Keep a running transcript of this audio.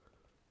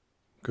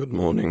Good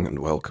morning and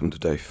welcome to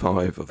day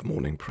 5 of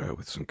morning prayer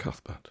with St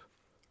Cuthbert.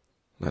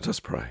 Let us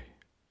pray.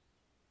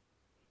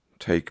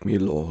 Take me,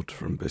 Lord,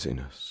 from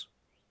busyness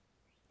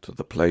to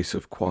the place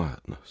of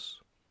quietness,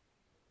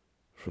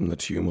 from the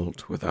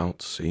tumult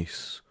without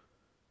cease,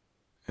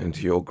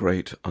 into your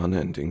great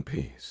unending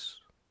peace.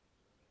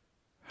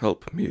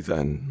 Help me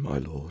then, my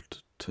Lord,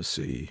 to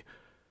see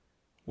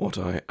what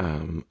I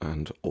am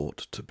and ought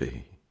to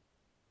be.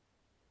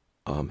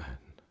 Amen.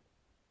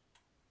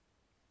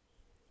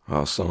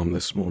 Our psalm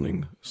this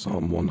morning,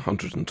 Psalm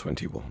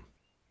 121.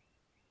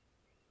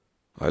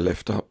 I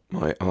lift up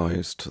my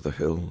eyes to the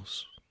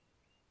hills.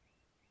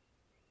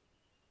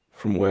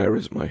 From where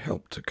is my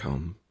help to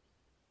come?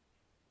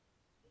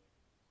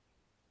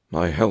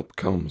 My help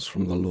comes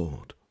from the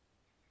Lord,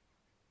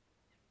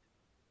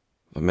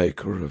 the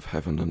maker of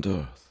heaven and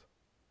earth.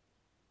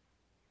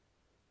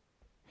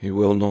 He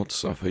will not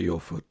suffer your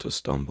foot to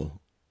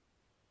stumble.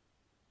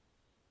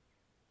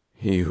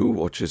 He who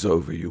watches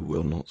over you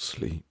will not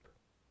sleep.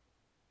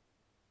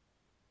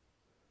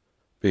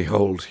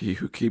 Behold, he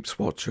who keeps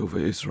watch over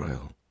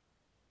Israel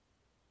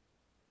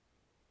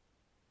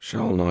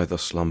shall neither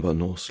slumber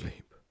nor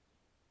sleep.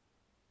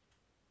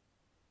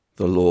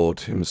 The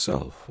Lord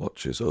himself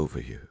watches over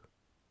you.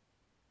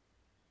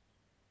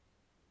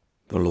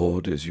 The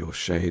Lord is your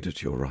shade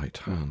at your right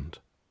hand,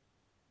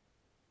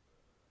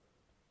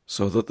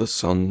 so that the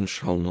sun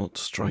shall not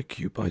strike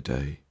you by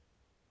day,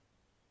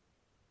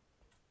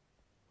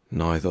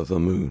 neither the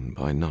moon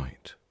by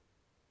night.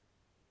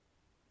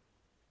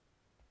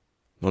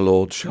 The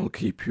Lord shall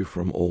keep you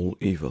from all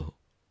evil.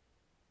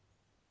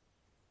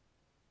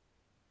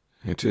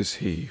 It is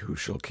he who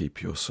shall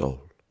keep your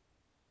soul.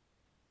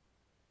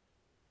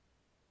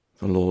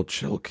 The Lord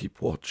shall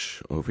keep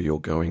watch over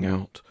your going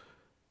out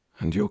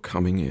and your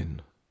coming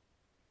in,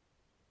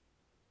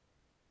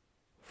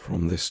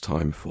 from this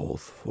time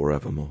forth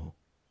forevermore.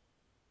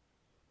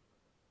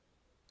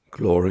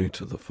 Glory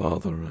to the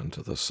Father, and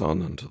to the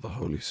Son, and to the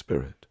Holy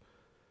Spirit,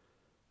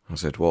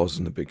 as it was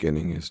in the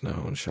beginning, is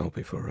now, and shall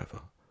be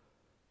forever.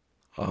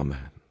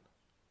 Amen.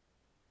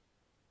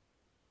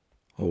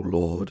 O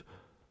Lord,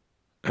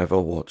 ever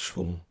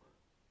watchful,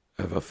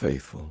 ever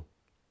faithful,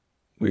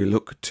 we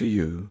look to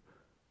you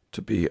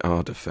to be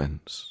our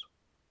defence,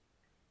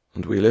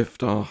 and we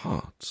lift our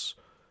hearts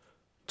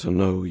to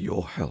know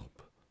your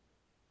help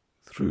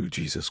through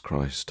Jesus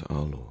Christ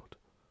our Lord.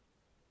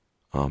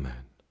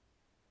 Amen.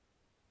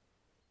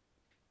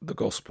 The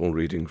Gospel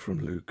reading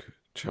from Luke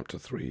chapter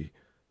 3,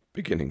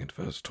 beginning at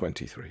verse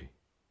 23.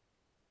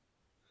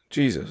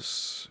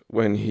 Jesus,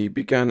 when he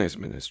began his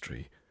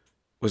ministry,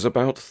 was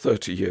about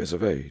 30 years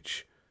of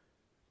age,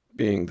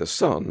 being the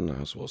son,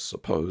 as was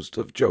supposed,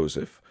 of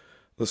Joseph,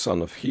 the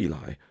son of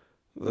Heli,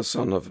 the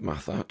son of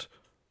Mathat,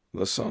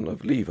 the son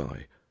of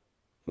Levi,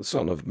 the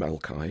son of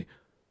Melchi,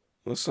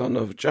 the son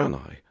of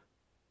Janai,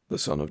 the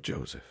son of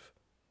Joseph,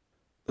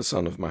 the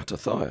son of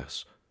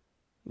Mattathias,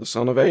 the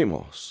son of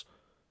Amos,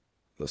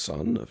 the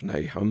son of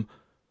Nahum,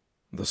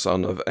 the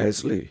son of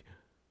Esli,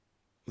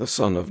 the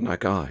son of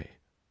Nagai,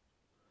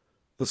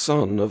 the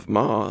son of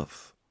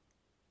Maath,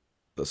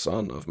 the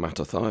son of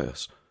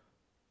Mattathias,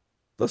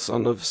 the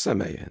son of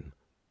Semein,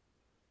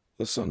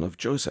 the son of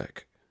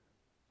Josek,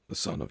 the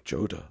son of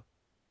Joda,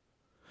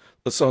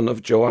 the son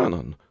of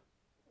Joanan,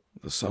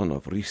 the son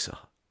of Risa,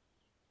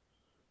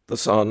 the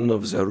son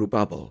of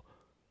Zerubbabel,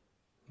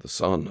 the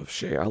son of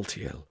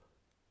Shealtiel,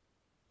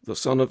 the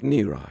son of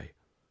Neri,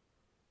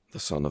 the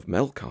son of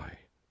Melchi,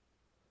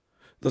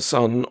 the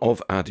son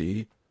of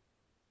Adi,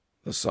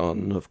 the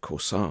son of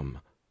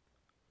Kosam,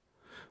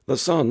 the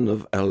son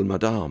of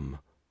Elmadam,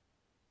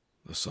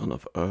 the son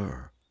of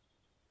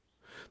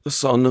the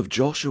son of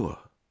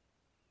Joshua,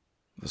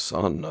 the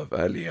son of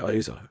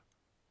Eliezer,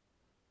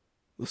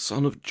 the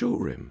son of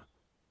Jorim,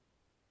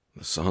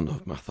 the son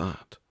of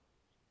Mathat,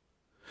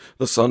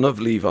 the son of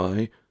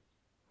Levi,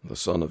 the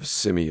son of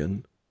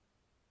Simeon,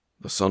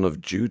 the son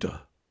of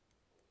Judah,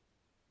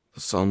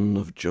 the son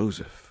of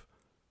Joseph,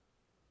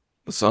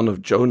 the son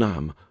of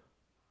Jonam,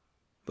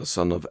 the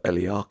son of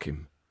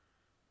Eliakim,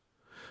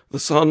 the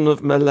son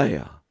of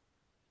Melea,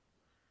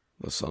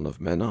 the son of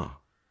Menah,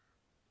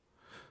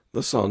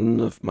 the son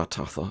of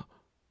Mattatha,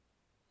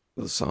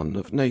 the son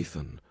of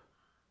Nathan,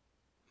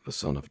 the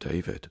son of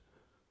David,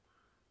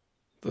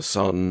 the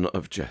son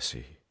of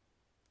Jesse,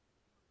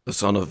 the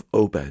son of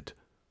Obed,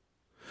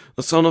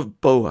 the son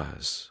of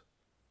Boaz,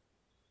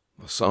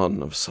 the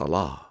son of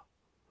Salah,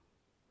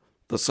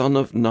 the son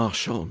of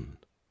Nahshon,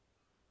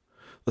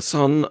 the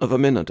son of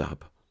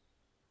Aminadab,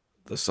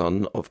 the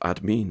son of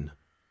Admin,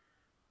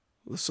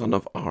 the son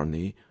of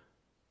Arni,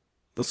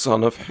 the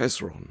son of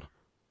Hezron,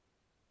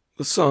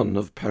 the son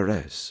of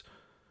Perez,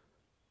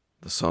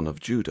 the son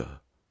of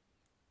Judah,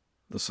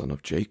 the son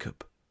of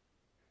Jacob,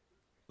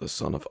 the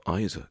son of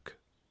Isaac,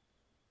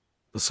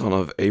 the son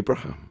of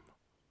Abraham,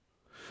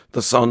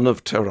 the son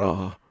of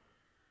Terah,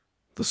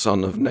 the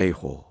son of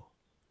Nahor,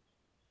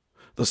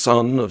 the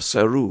son of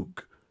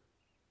Serug,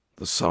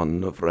 the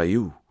son of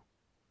Reu,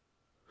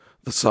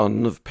 the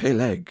son of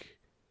Peleg,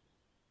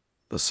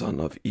 the son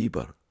of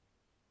Eber,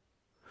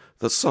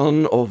 the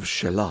son of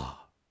Shelah,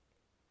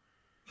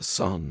 the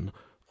son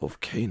of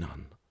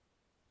Canaan,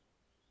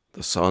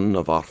 the son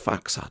of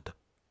Arphaxad,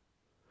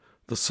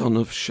 the son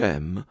of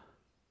Shem,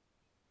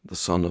 the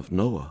son of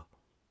Noah,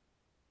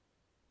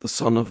 the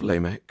son of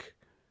Lamech,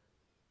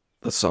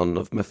 the son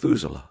of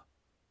Methuselah,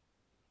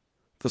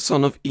 the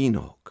son of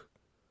Enoch,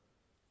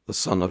 the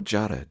son of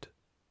Jared,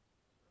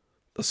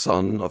 the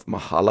son of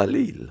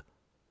Mahalaleel,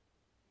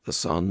 the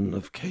son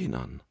of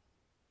Canaan,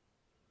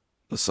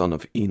 the son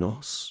of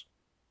Enos,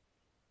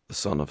 the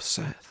son of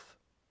Seth,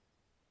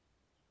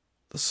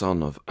 the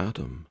son of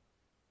Adam,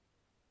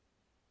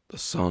 the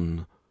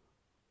Son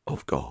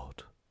of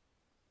God.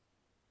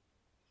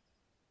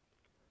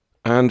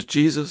 And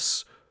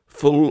Jesus,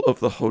 full of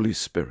the Holy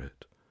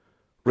Spirit,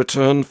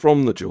 returned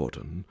from the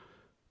Jordan,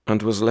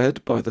 and was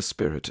led by the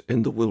Spirit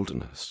in the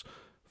wilderness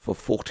for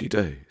 40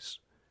 days,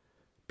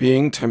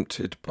 being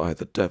tempted by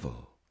the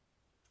devil.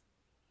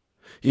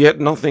 He ate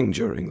nothing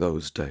during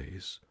those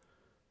days,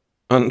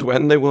 and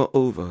when they were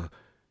over,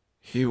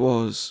 he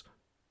was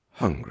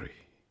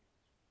hungry.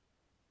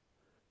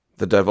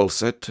 The devil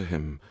said to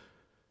him,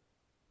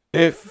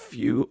 "If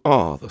you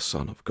are the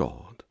Son of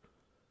God,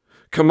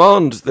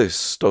 command this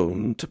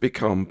stone to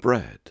become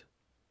bread."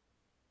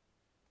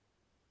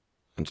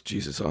 And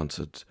Jesus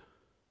answered,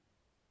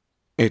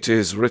 "It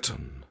is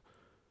written,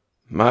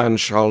 man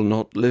shall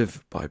not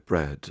live by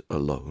bread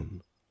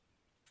alone."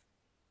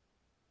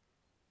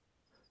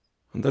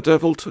 And the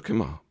devil took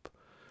him up,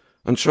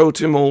 and showed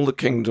him all the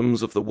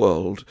kingdoms of the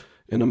world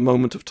in a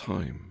moment of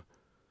time,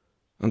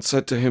 and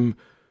said to him,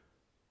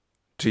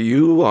 "To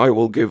you I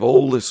will give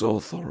all this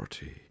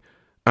authority,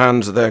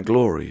 and their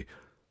glory,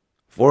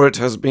 for it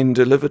has been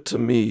delivered to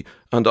me,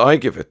 and I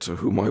give it to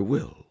whom I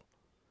will.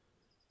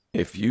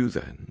 If you,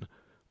 then,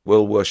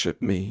 will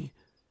worship me,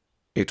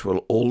 it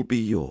will all be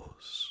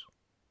yours."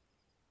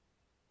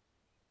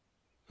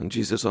 And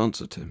Jesus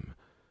answered him,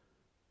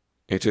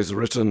 "It is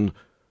written,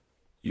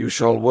 you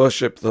shall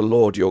worship the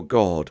Lord your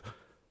God,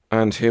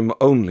 and him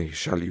only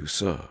shall you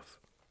serve."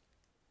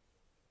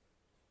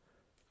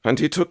 And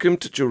he took him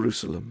to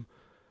Jerusalem,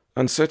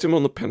 and set him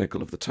on the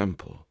pinnacle of the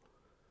temple,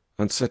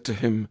 and said to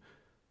him,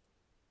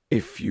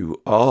 "If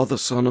you are the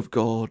Son of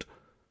God,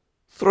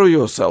 throw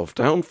yourself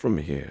down from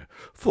here,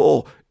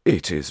 for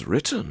it is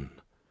written,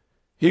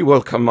 he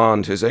will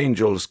command his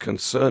angels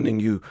concerning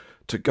you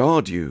to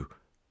guard you,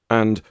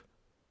 and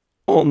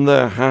on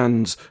their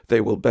hands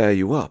they will bear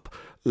you up,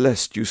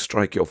 lest you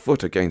strike your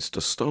foot against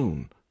a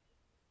stone."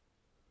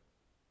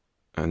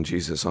 And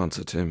Jesus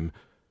answered him,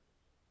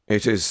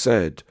 "It is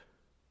said,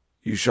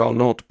 you shall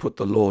not put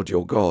the Lord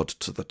your God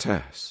to the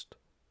test."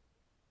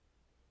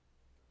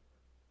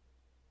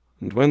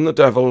 And when the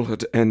devil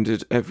had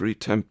ended every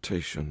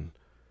temptation,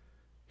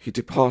 he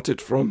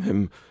departed from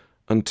him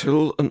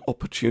until an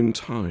opportune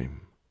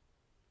time.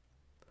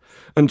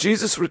 And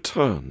Jesus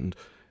returned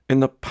in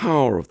the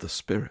power of the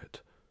Spirit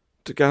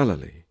to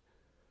Galilee,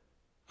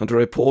 and a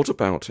report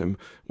about him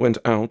went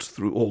out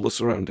through all the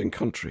surrounding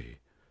country,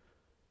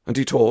 and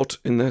he taught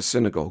in their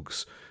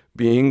synagogues,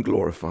 being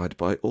glorified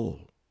by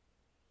all.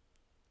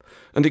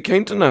 And he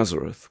came to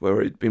Nazareth,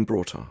 where he had been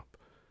brought up,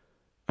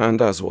 and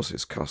as was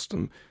his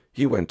custom,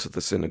 he went to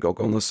the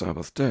synagogue on the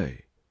Sabbath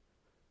day,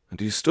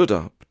 and he stood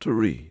up to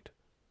read.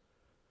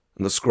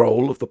 And the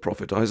scroll of the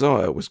prophet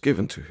Isaiah was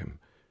given to him.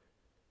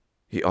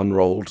 He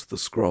unrolled the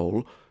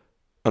scroll,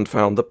 and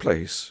found the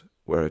place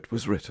where it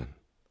was written,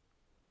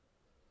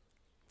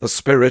 "The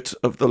Spirit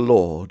of the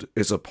Lord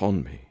is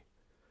upon me,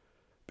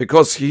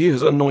 because he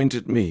has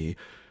anointed me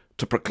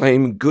to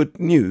proclaim good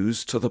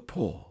news to the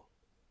poor.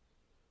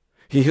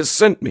 He has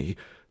sent me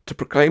to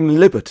proclaim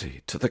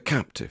liberty to the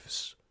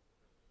captives,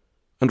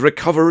 and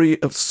recovery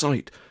of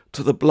sight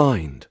to the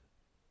blind,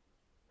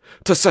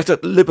 to set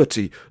at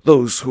liberty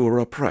those who are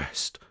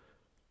oppressed,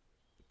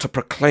 to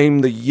proclaim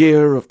the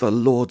year of the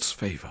Lord's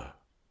favour."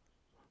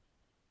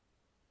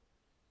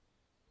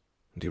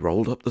 And he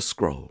rolled up the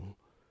scroll,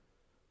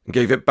 and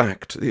gave it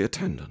back to the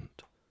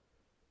attendant,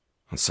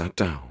 and sat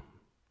down.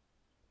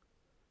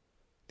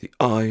 The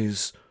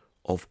eyes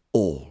of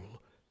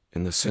all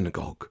in the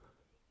synagogue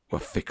were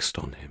fixed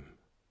on him.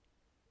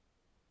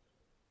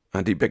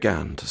 And he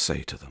began to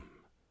say to them,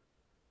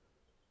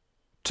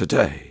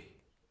 "Today,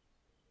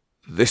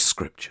 this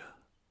scripture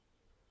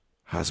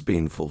has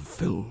been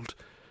fulfilled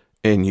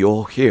in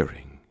your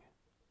hearing."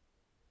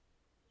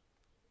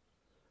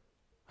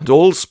 And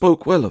all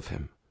spoke well of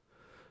him,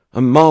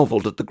 and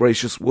marvelled at the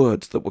gracious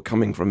words that were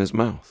coming from his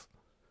mouth.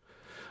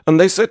 And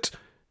they said,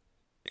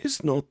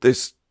 "Is not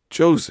this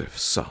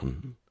Joseph's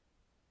son?"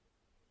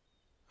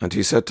 And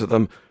he said to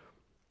them,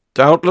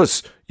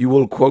 "Doubtless you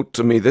will quote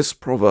to me this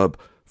proverb,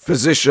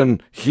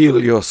 'Physician,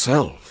 heal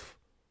yourself.'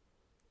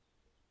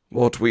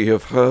 What we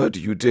have heard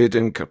you did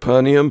in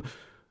Capernaum,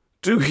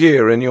 do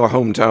here in your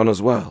hometown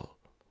as well."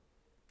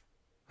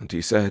 And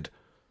he said,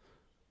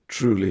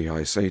 "Truly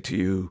I say to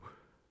you,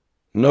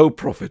 no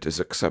prophet is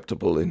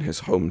acceptable in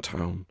his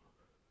hometown.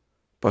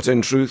 But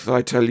in truth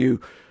I tell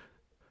you,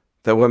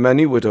 there were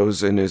many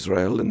widows in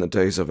Israel in the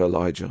days of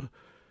Elijah,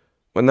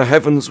 when the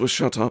heavens were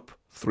shut up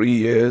 3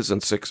 years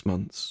and 6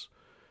 months,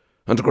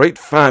 and great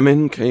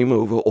famine came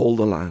over all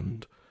the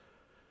land.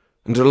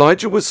 And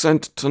Elijah was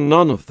sent to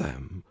none of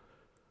them,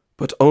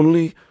 but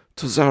only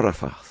to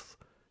Zarephath,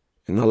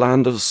 in the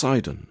land of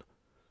Sidon,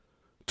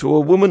 to a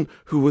woman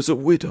who was a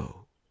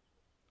widow.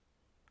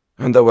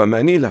 And there were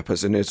many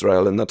lepers in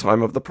Israel in the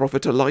time of the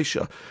prophet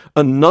Elisha,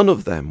 and none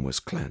of them was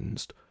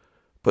cleansed,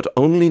 but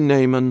only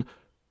Naaman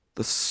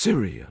the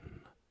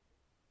Syrian.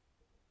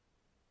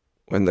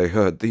 When they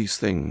heard these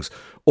things,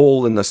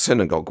 all in the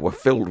synagogue were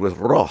filled with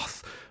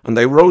wrath, and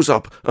they rose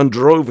up and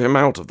drove him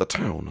out of the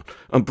town,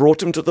 and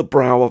brought him to the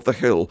brow of the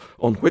hill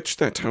on which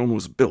their town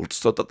was built,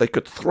 so that they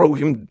could throw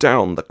him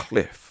down the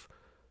cliff.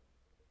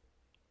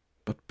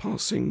 But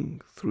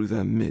passing through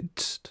their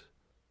midst,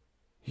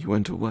 he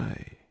went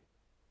away.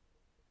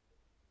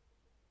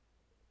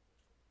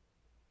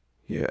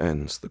 Here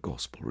ends the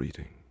Gospel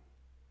reading.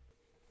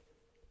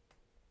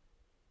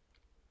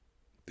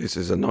 This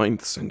is a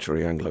 9th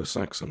century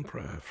Anglo-Saxon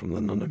prayer from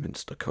the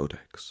Nunnaminster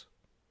Codex.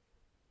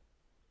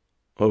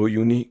 O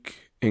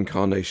unique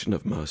incarnation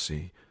of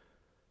mercy,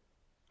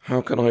 how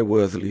can I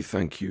worthily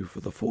thank you for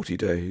the 40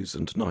 days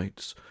and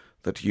nights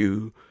that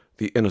you,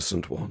 the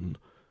innocent one,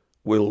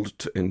 willed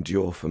to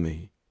endure for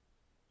me?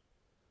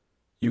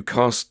 You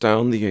cast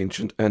down the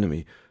ancient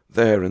enemy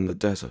there in the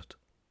desert.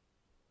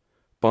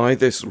 By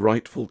this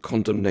rightful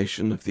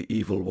condemnation of the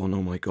evil one,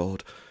 O my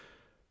God,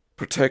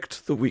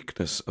 protect the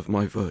weakness of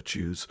my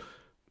virtues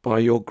by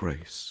your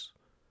grace,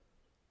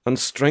 and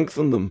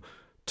strengthen them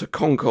to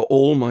conquer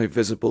all my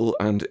visible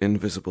and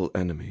invisible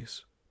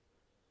enemies.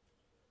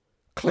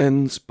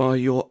 Cleanse by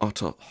your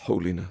utter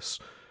holiness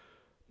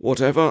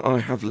whatever I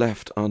have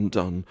left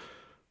undone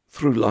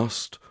through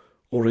lust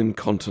or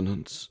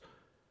incontinence,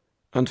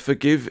 and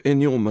forgive in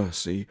your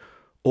mercy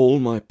all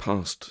my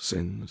past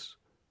sins.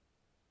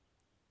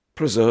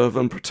 Preserve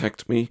and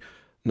protect me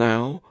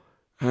now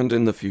and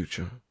in the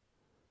future,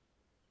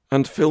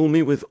 and fill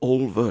me with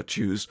all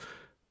virtues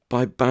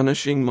by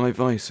banishing my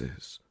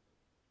vices.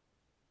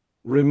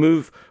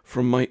 Remove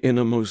from my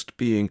innermost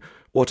being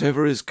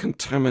whatever is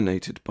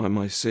contaminated by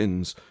my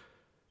sins,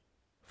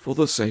 for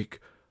the sake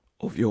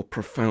of your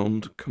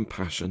profound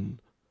compassion,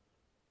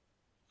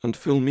 and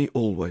fill me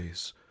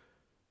always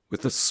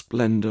with the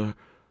splendour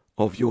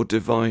of your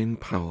divine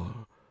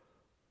power,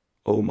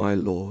 O my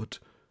Lord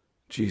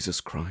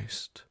Jesus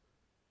Christ.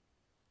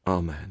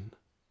 Amen.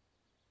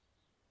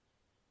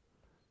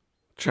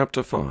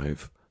 Chapter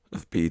 5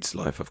 of Bede's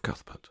Life of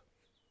Cuthbert.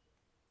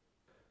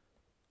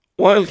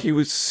 While he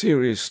was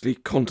seriously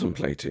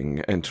contemplating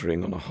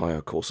entering on a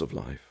higher course of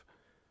life,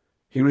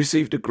 he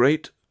received a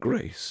great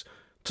grace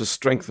to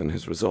strengthen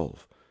his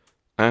resolve,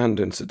 and,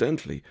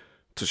 incidentally,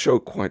 to show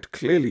quite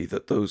clearly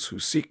that those who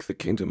seek the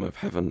kingdom of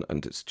heaven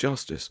and its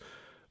justice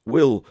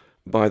will,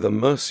 by the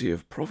mercy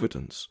of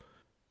Providence,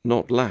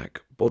 not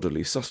lack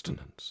bodily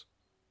sustenance.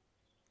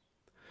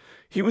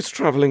 He was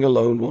travelling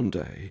alone one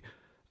day,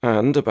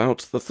 and,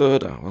 about the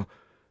 3rd hour,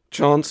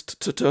 chanced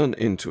to turn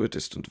into a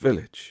distant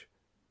village.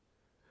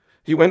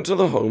 He went to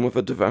the home of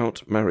a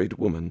devout married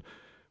woman,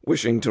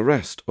 wishing to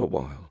rest a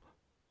while.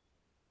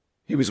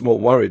 He was more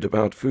worried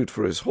about food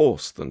for his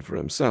horse than for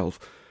himself,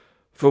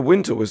 for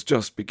winter was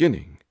just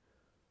beginning.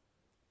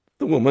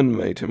 The woman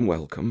made him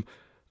welcome,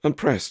 and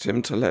pressed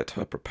him to let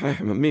her prepare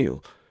him a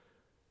meal,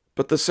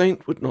 but the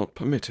saint would not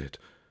permit it,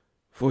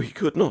 for he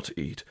could not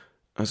eat,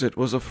 as it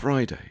was a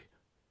Friday,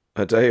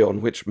 a day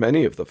on which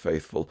many of the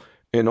faithful,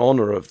 in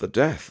honour of the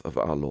death of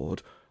our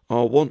Lord,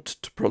 are wont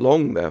to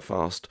prolong their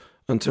fast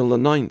until the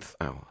 9th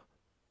hour.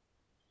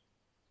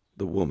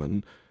 The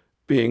woman,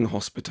 being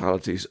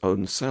hospitality's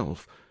own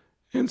self,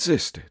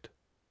 insisted.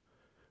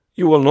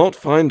 You will not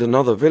find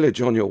another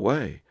village on your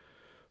way,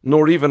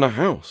 nor even a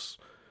house,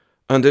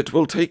 and it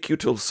will take you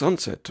till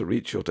sunset to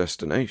reach your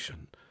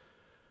destination.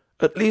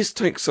 At least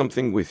take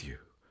something with you,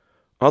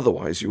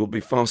 otherwise you will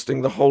be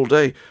fasting the whole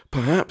day,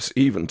 perhaps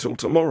even till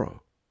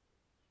tomorrow.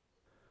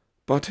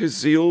 But his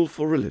zeal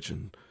for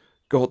religion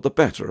got the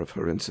better of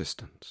her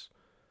insistence,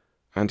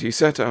 and he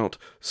set out,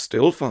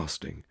 still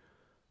fasting,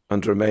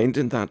 and remained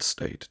in that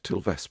state till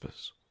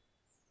vespers.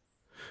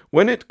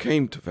 When it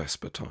came to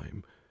vesper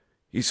time,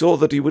 he saw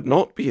that he would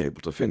not be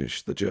able to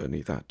finish the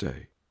journey that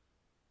day.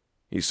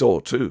 He saw,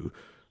 too,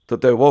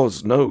 that there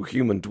was no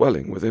human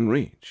dwelling within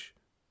reach.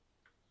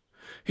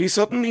 He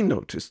suddenly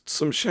noticed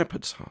some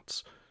shepherds'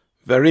 huts,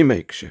 very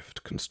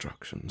makeshift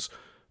constructions,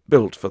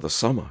 built for the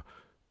summer,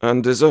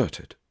 and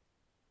deserted.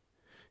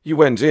 He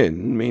went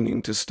in,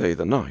 meaning to stay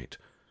the night,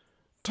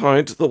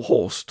 tied the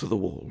horse to the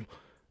wall,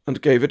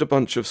 and gave it a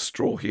bunch of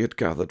straw he had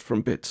gathered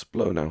from bits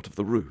blown out of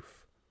the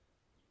roof.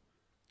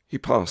 He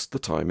passed the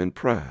time in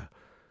prayer.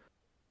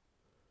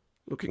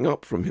 Looking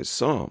up from his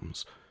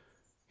psalms,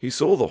 he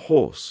saw the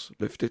horse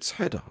lift its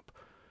head up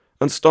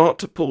and start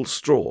to pull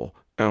straw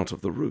out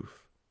of the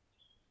roof.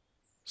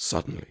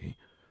 Suddenly,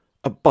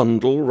 a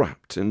bundle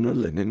wrapped in a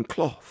linen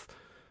cloth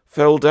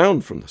fell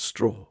down from the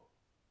straw.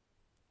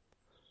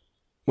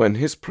 When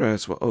his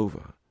prayers were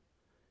over,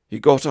 he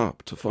got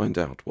up to find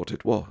out what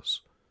it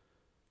was,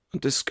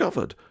 and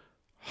discovered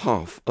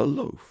half a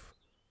loaf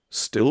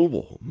still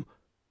warm,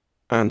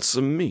 and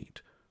some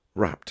meat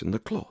wrapped in the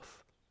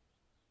cloth,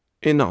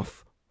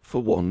 enough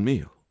for one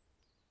meal.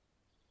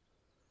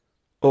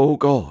 "O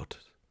God,"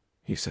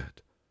 he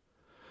said,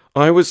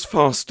 "I was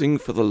fasting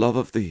for the love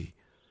of thee,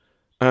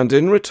 and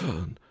in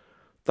return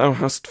thou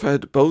hast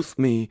fed both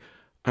me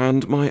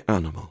and my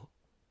animal.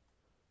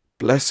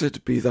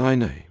 Blessed be thy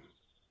name."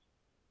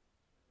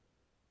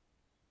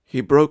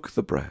 He broke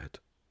the bread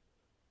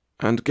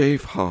and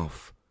gave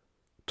half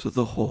to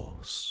the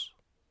horse.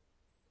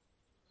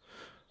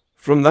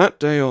 From that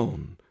day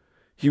on,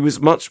 he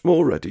was much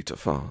more ready to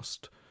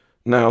fast,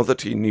 now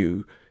that he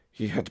knew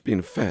he had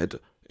been fed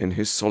in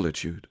his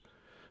solitude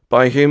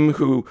by him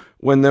who,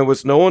 when there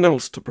was no one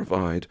else to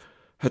provide,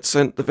 had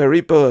sent the very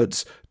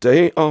birds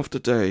day after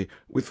day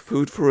with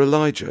food for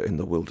Elijah in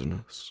the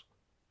wilderness.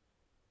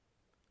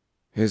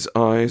 His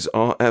eyes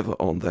are ever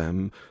on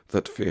them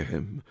that fear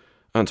him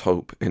and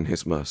hope in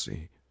his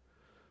mercy,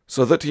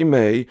 so that he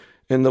may,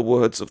 in the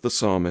words of the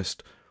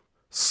psalmist,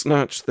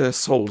 snatch their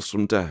souls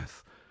from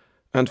death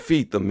and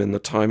feed them in the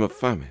time of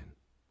famine.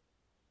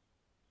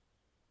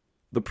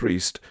 The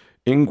priest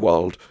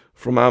Ingwald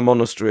from our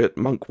monastery at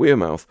Monk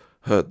Wearmouth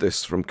heard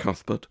this from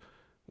Cuthbert,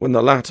 when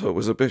the latter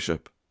was a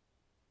bishop.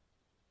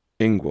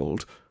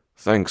 Ingwald,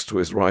 thanks to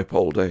his ripe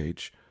old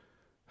age,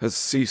 has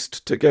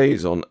ceased to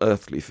gaze on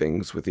earthly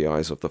things with the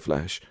eyes of the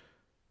flesh.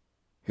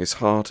 His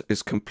heart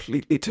is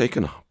completely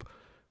taken up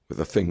with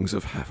the things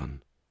of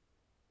heaven.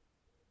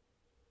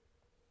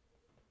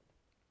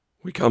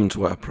 We come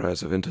to our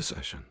prayers of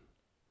intercession.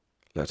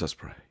 Let us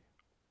pray.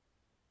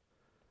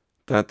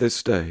 That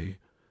this day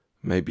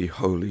may be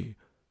holy,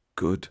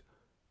 good,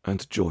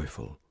 and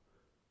joyful,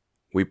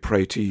 we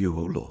pray to you,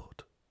 O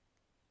Lord.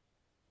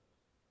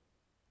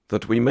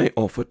 That we may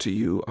offer to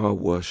you our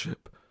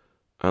worship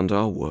and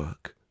our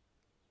work,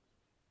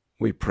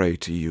 we pray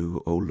to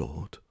you, O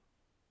Lord.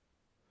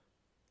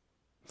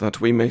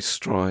 That we may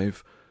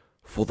strive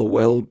for the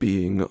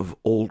well-being of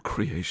all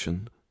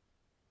creation,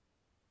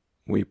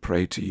 we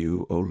pray to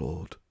you, O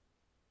Lord.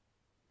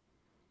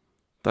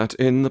 That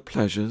in the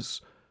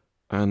pleasures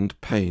and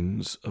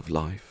pains of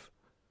life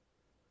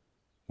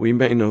we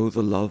may know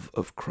the love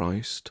of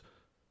Christ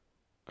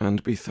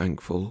and be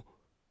thankful,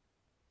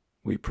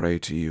 we pray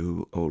to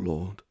you, O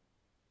Lord.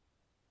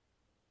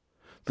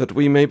 That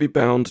we may be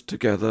bound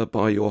together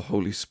by your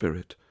Holy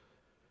Spirit,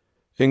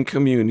 in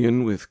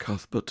communion with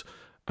Cuthbert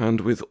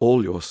and with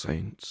all your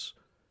saints,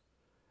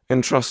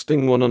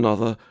 entrusting one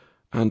another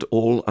and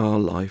all our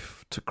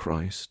life to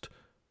Christ,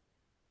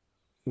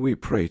 we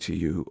pray to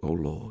you, O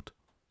Lord.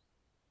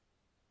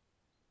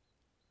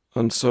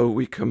 And so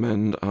we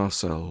commend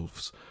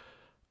ourselves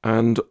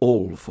and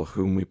all for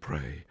whom we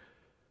pray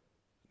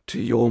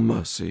to your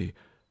mercy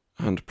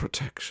and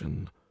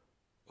protection,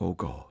 O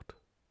God.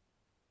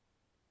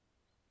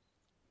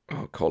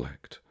 Our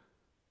Collect,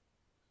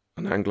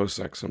 an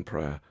Anglo-Saxon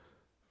prayer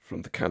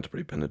from the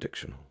Canterbury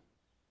Benedictional.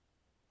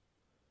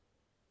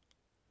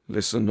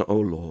 Listen, O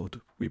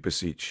Lord, we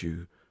beseech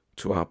you,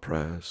 to our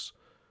prayers,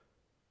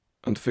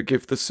 and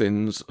forgive the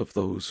sins of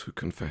those who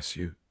confess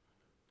you,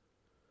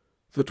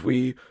 that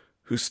we,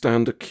 who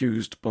stand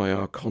accused by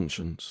our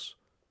conscience,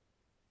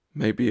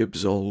 may be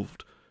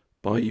absolved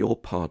by your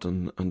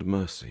pardon and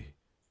mercy.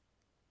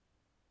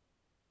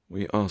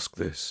 We ask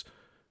this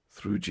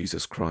through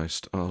Jesus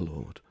Christ our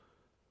Lord.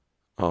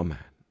 Amen.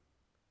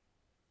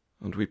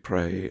 And we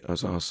pray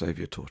as our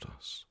Saviour taught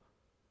us.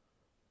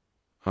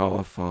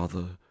 Our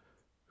Father,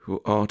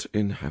 who art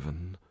in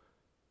heaven,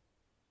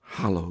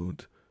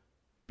 hallowed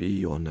be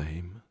your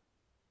name.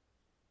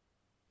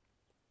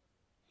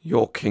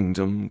 Your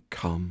kingdom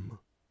come.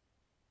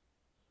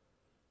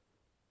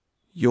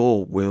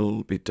 Your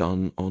will be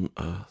done on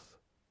earth,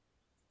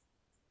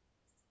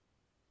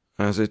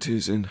 as it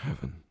is in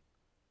heaven.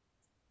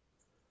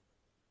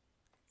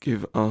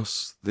 Give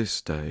us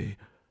this day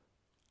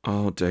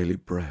our daily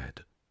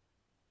bread,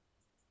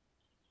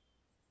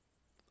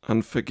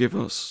 and forgive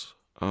us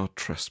our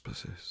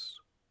trespasses,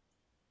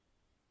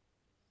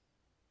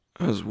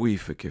 as we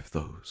forgive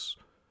those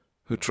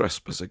who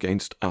trespass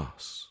against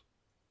us.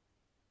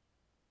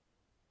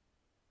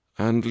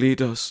 And lead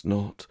us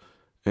not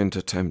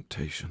into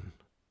temptation,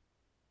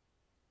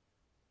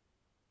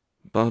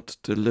 but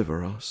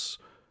deliver us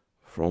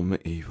from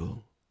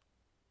evil.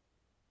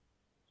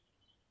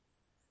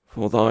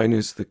 For thine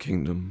is the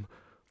kingdom,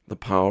 the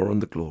power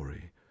and the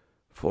glory,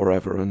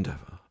 forever and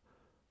ever.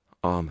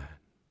 Amen.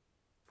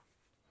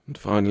 And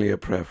finally, a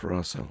prayer for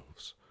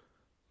ourselves.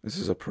 This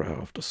is a prayer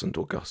after St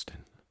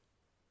Augustine.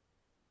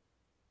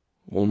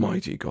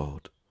 Almighty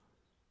God,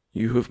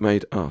 you have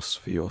made us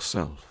for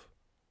yourself,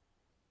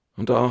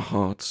 and our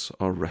hearts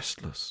are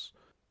restless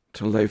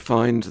till they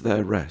find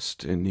their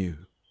rest in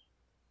you.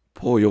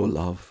 Pour your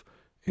love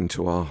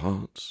into our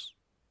hearts,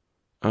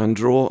 and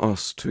draw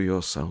us to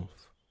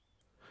yourself,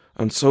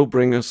 and so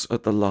bring us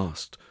at the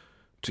last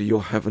to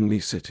your heavenly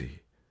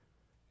city,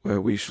 where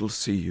we shall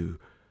see you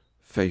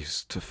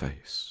face to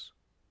face.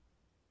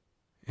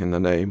 In the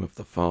name of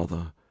the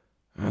Father,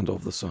 and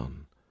of the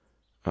Son,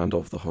 and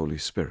of the Holy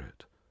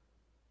Spirit.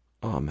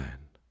 Amen.